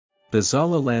The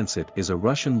Zala Lancet is a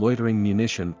Russian loitering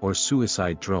munition or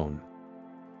suicide drone.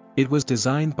 It was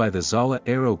designed by the Zala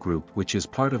Aero Group, which is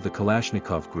part of the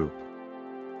Kalashnikov Group.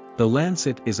 The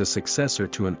Lancet is a successor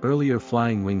to an earlier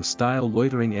flying wing-style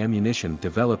loitering ammunition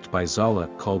developed by Zala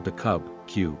called the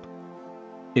Cube.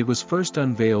 It was first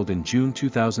unveiled in June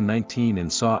 2019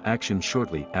 and saw action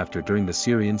shortly after during the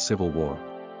Syrian civil war.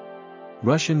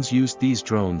 Russians used these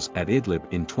drones at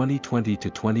Idlib in 2020 to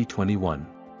 2021.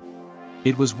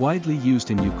 It was widely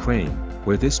used in Ukraine,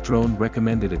 where this drone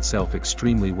recommended itself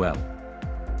extremely well.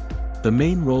 The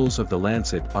main roles of the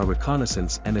Lancet are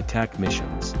reconnaissance and attack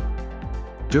missions.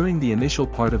 During the initial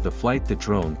part of the flight, the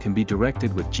drone can be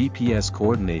directed with GPS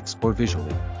coordinates or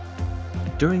visually.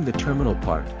 During the terminal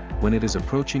part, when it is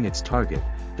approaching its target,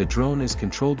 the drone is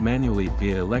controlled manually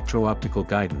via electro-optical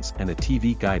guidance and a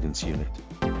TV guidance unit.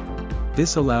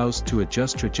 This allows to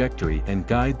adjust trajectory and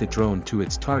guide the drone to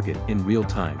its target in real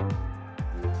time.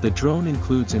 The drone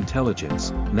includes intelligence,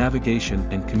 navigation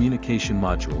and communication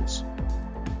modules.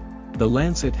 The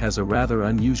Lancet has a rather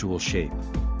unusual shape.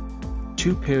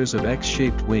 Two pairs of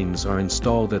X-shaped wings are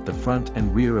installed at the front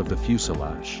and rear of the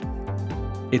fuselage.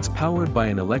 It's powered by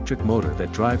an electric motor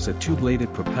that drives a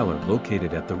two-bladed propeller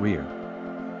located at the rear.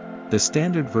 The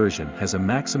standard version has a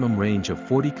maximum range of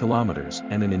 40 kilometers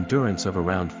and an endurance of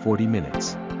around 40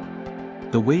 minutes.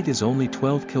 The weight is only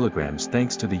 12 kilograms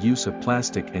thanks to the use of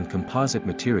plastic and composite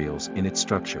materials in its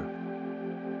structure.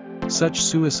 Such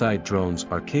suicide drones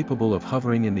are capable of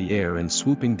hovering in the air and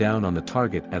swooping down on the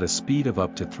target at a speed of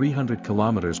up to 300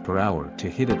 kilometers per hour to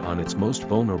hit it on its most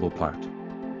vulnerable part.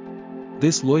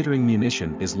 This loitering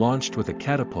munition is launched with a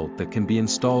catapult that can be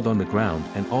installed on the ground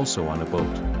and also on a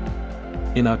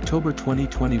boat. In October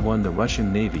 2021, the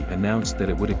Russian Navy announced that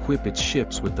it would equip its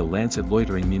ships with the Lancet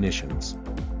loitering munitions.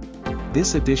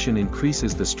 This addition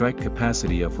increases the strike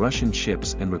capacity of Russian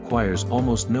ships and requires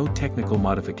almost no technical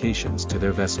modifications to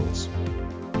their vessels.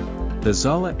 The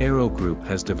Zala Aero Group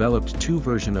has developed two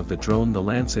versions of the drone, the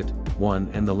Lancet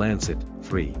 1 and the Lancet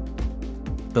 3.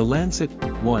 The Lancet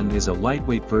 1 is a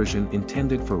lightweight version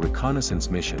intended for reconnaissance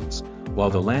missions, while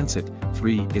the Lancet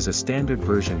 3 is a standard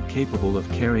version capable of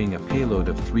carrying a payload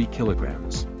of 3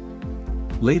 kilograms.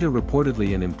 Later,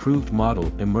 reportedly, an improved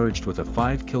model emerged with a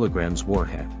 5 kilograms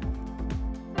warhead.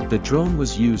 The drone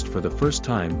was used for the first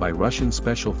time by Russian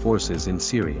special forces in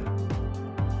Syria.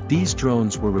 These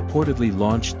drones were reportedly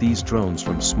launched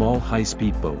from small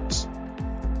high-speed boats.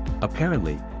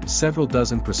 Apparently, several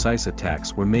dozen precise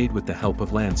attacks were made with the help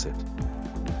of Lancet.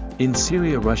 In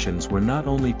Syria, Russians were not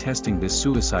only testing this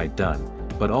suicide drone,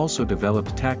 but also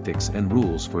developed tactics and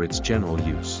rules for its general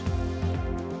use.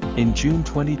 In June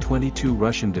 2022,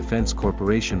 Russian Defense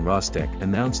Corporation Rostec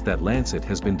announced that Lancet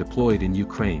has been deployed in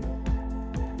Ukraine.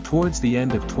 Towards the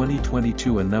end of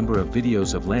 2022, a number of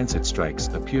videos of Lancet strikes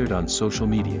appeared on social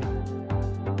media.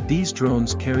 These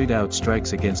drones carried out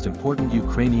strikes against important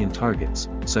Ukrainian targets,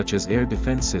 such as air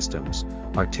defense systems,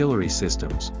 artillery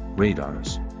systems,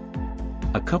 radars.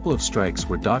 A couple of strikes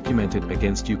were documented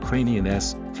against Ukrainian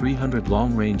S-300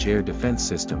 long-range air defense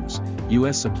systems,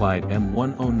 US-supplied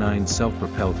M109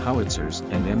 self-propelled howitzers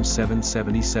and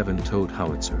M777 towed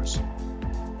howitzers.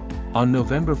 On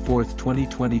November 4,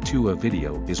 2022, a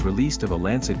video is released of a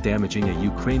Lancet damaging a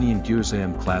Ukrainian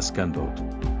Gyurza-M-class gunboat.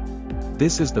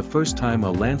 This is the first time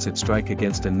a Lancet strike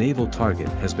against a naval target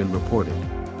has been reported.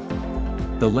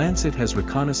 The Lancet has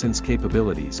reconnaissance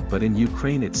capabilities, but in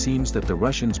Ukraine it seems that the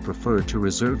Russians prefer to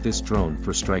reserve this drone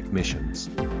for strike missions.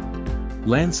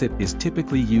 Lancet is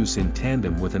typically used in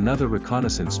tandem with another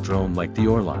reconnaissance drone like the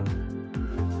Orlan.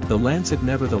 The Lancet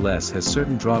nevertheless has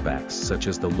certain drawbacks, such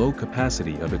as the low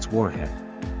capacity of its warhead.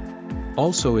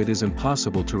 Also, it is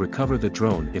impossible to recover the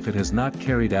drone if it has not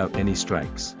carried out any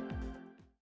strikes.